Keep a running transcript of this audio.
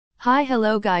Hi,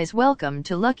 hello guys, welcome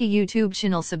to Lucky YouTube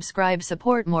channel. Subscribe,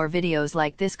 support more videos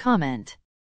like this, comment.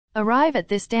 Arrive at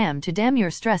this dam to dam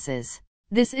your stresses.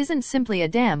 This isn't simply a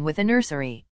dam with a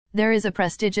nursery. There is a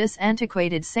prestigious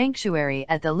antiquated sanctuary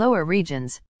at the lower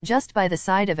regions, just by the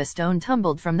side of a stone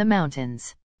tumbled from the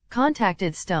mountains.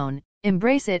 Contacted stone,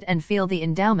 embrace it and feel the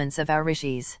endowments of our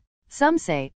rishis. Some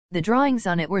say, the drawings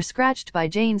on it were scratched by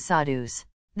Jain sadhus.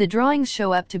 The drawings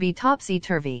show up to be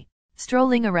topsy-turvy.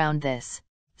 Strolling around this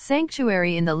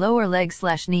sanctuary in the lower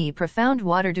leg/knee profound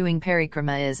water doing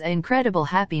parikrama is an incredible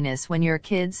happiness when your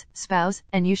kids, spouse,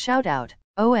 and you shout out,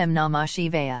 Om Namah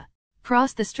Shivaya.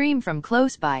 Cross the stream from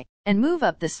close by, and move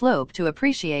up the slope to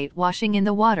appreciate washing in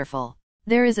the waterfall.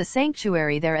 There is a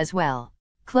sanctuary there as well.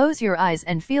 Close your eyes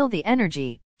and feel the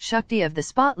energy, Shakti of the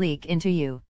spot leak into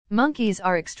you. Monkeys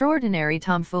are extraordinary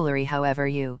tomfoolery, however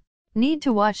you need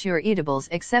to watch your eatables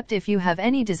except if you have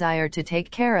any desire to take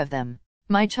care of them.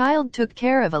 My child took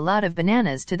care of a lot of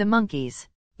bananas to the monkeys.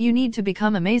 You need to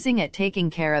become amazing at taking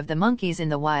care of the monkeys in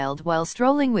the wild while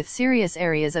strolling with serious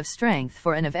areas of strength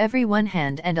for an of every one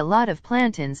hand and a lot of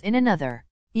plantains in another.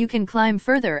 You can climb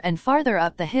further and farther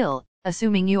up the hill,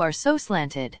 assuming you are so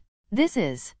slanted. This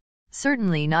is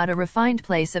certainly not a refined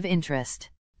place of interest.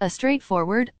 A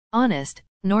straightforward, honest,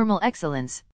 normal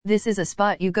excellence. This is a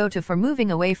spot you go to for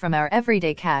moving away from our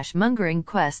everyday cash-mongering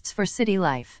quests for city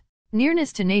life.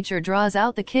 Nearness to nature draws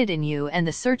out the kid in you and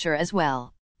the searcher as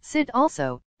well. Sit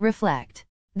also, reflect.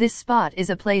 This spot is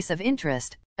a place of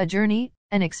interest, a journey,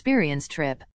 an experience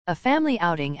trip, a family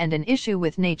outing and an issue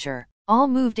with nature, all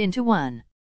moved into one.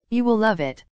 You will love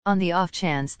it, on the off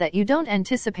chance that you don't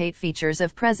anticipate features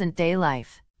of present-day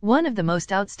life. One of the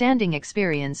most outstanding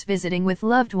experience visiting with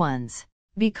loved ones.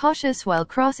 Be cautious while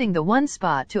crossing the one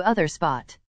spot to other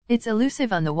spot. It's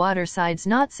elusive on the water sides,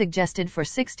 not suggested for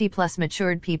 60+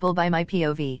 matured people by my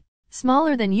POV.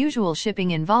 Smaller than usual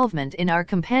shipping involvement in our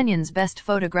companion's best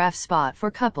photograph spot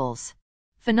for couples.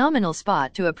 Phenomenal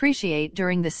spot to appreciate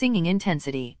during the singing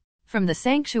intensity. From the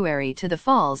sanctuary to the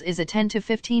falls is a 10 to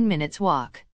 15 minutes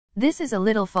walk. This is a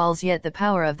little falls, yet the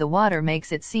power of the water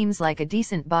makes it seems like a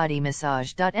decent body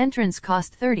massage. Entrance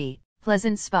cost 30.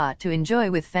 Pleasant spot to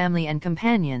enjoy with family and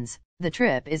companions. The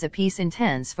trip is a piece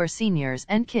intense for seniors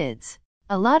and kids.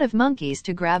 A lot of monkeys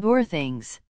to grab or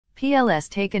things. PLS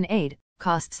taken aid,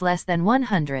 costs less than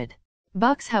 $100.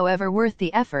 However worth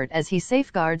the effort as he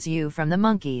safeguards you from the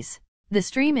monkeys. The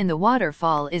stream in the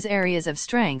waterfall is areas of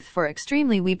strength for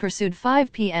extremely. We pursued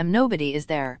 5 p.m. Nobody is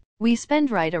there. We spend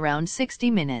right around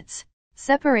 60 minutes.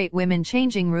 Separate women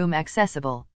changing room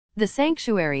accessible. The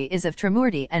sanctuary is of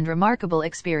Thirumoorthy and remarkable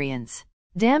experience.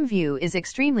 Dam view is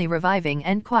extremely reviving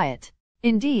and quiet.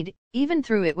 Indeed, even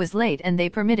through it was late and they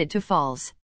permitted to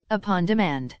falls upon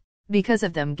demand. Because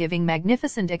of them giving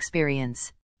magnificent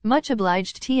experience. Much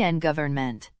obliged TN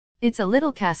government. It's a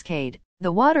little cascade.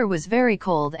 The water was very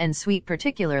cold and sweet,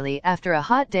 particularly after a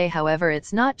hot day. However,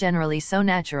 it's not generally so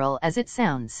natural as it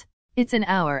sounds. It's an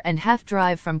hour-and-a-half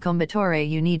drive from Coimbatore.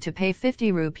 You need to pay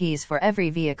 50 rupees for every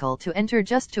vehicle to enter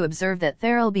just to observe that.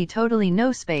 There'll be totally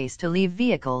no space to leave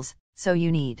vehicles, so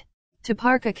you need to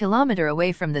park a kilometer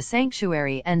away from the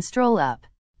sanctuary and stroll up.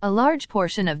 A large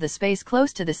portion of the space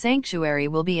close to the sanctuary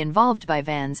will be involved by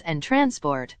vans and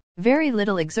transport, very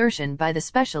little exertion by the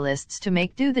specialists to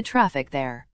make do the traffic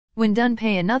there. When done,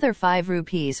 pay another 5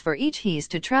 rupees for each he's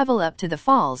to travel up to the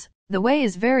falls. The way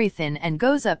is very thin and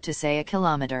goes up to say a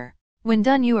kilometer. When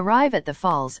done you arrive at the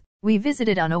falls. We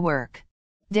visited on a work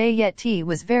day, yet tea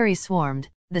was very swarmed.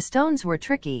 The stones were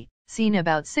tricky, seen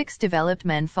about 6 developed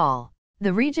men fall.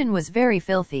 The region was very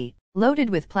filthy, loaded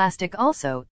with plastic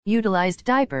also, utilized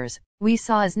diapers. We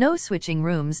saw as no switching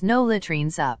rooms, no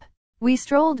latrines up. We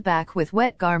strolled back with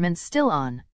wet garments still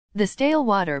on. The stale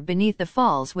water beneath the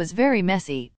falls was very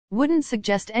messy. Wouldn't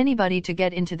suggest anybody to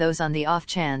get into those on the off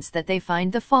chance that they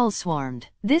find the falls swarmed.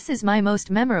 This is my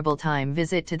most memorable time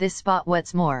visit to this spot.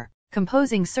 What's more,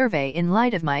 composing survey in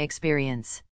light of my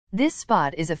experience. This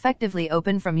spot is effectively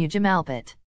open from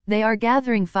Udumalpet. They are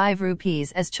gathering 5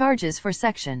 rupees as charges for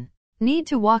section. Need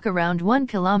to walk around 1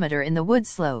 kilometer in the wood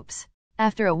slopes.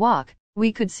 After a walk,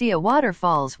 we could see a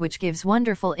waterfalls which gives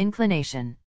wonderful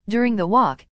inclination. During the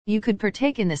walk, you could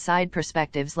partake in the side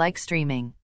perspectives like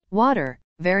streaming water,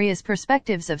 various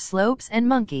perspectives of slopes and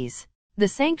monkeys. The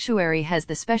sanctuary has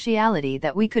the speciality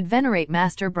that we could venerate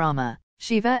Master Brahma,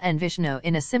 Shiva and Vishnu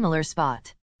in a similar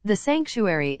spot. The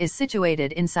sanctuary is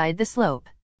situated inside the slope.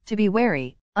 To be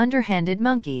wary, underhanded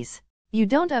monkeys. You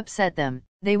don't upset them,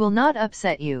 they will not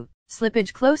upset you.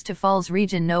 Slippage close to falls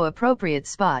region. No appropriate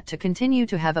spot to continue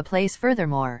to have a place.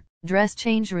 Furthermore, dress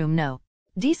change room no.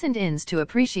 Decent inns to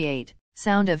appreciate.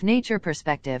 Sound of nature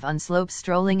perspective on slopes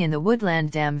strolling in the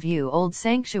woodland dam view old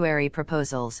sanctuary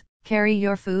proposals, carry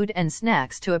your food and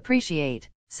snacks to appreciate.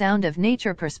 Sound of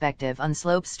nature perspective on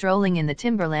slopes strolling in the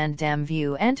timberland dam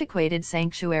view antiquated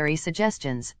sanctuary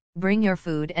suggestions, bring your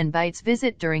food and bites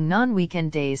visit during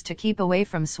non-weekend days to keep away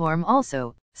from swarm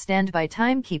also, standby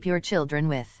time keep your children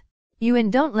with you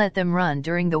and don't let them run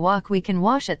during the walk we can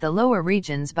wash at the lower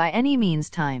regions by any means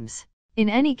times. In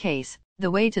any case,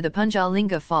 the way to the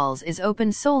Panchalinga Falls is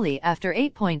open solely after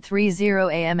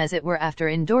 8:30 am as it were after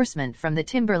endorsement from the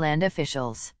Timberland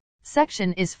officials.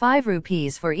 Section is 5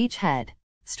 rupees for each head.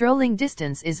 Strolling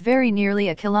distance is very nearly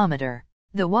a kilometer.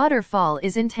 The waterfall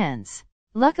is intense.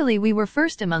 Luckily we were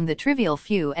first among the trivial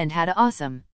few and had an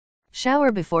awesome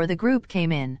shower before the group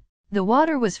came in. The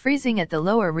water was freezing at the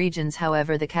lower regions,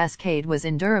 however the cascade was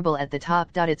endurable at the top.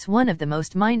 It's one of the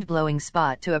most mind-blowing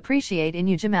spot to appreciate in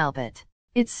Udumalpet.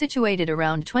 It's situated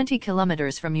around 20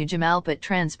 kilometers from Udumalpet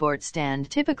transport stand.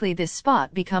 Typically this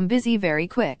spot become busy very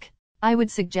quick. I would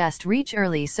suggest reach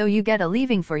early so you get a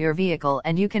leaving for your vehicle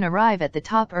and you can arrive at the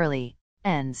top early.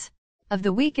 Ends of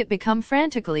the week it become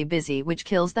frantically busy, which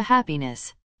kills the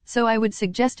happiness. So I would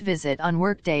suggest visit on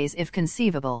work days if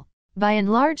conceivable. By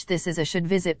and large this is a should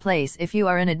visit place if you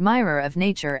are an admirer of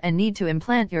nature and need to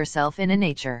implant yourself in a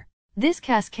nature. This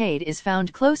cascade is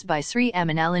found close by Sri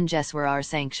Amanalingeswarar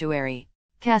sanctuary.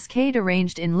 Cascade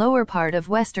arranged in lower part of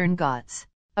western Ghats.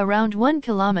 Around 1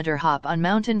 kilometer hop on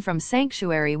mountain from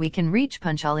sanctuary we can reach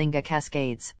Panchalinga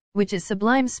Cascades, which is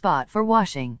sublime spot for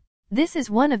washing. This is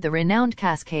one of the renowned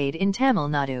cascade in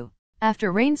Tamilnadu.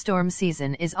 After rainstorm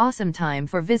season is awesome time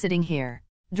for visiting here.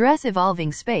 Dress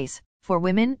evolving space, for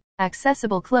women,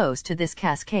 accessible close to this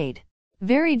cascade.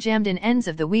 Very jammed in ends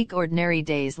of the week ordinary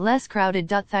days less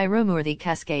crowded.Thirumoorthy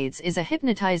Cascades is a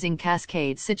hypnotizing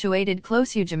cascade situated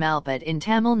close Udumalpet in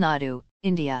Tamil Nadu,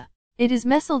 India. It is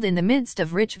nestled in the midst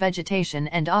of rich vegetation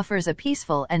and offers a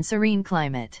peaceful and serene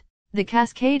climate. The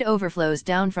cascade overflows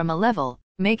down from a level,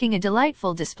 making a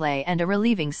delightful display and a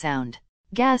relieving sound.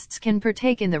 Guests can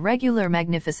partake in the regular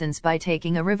magnificence by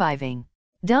taking a reviving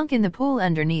dunk in the pool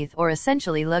underneath or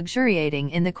essentially luxuriating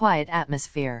in the quiet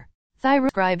atmosphere.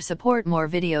 Subscribe support more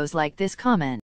videos like this comment.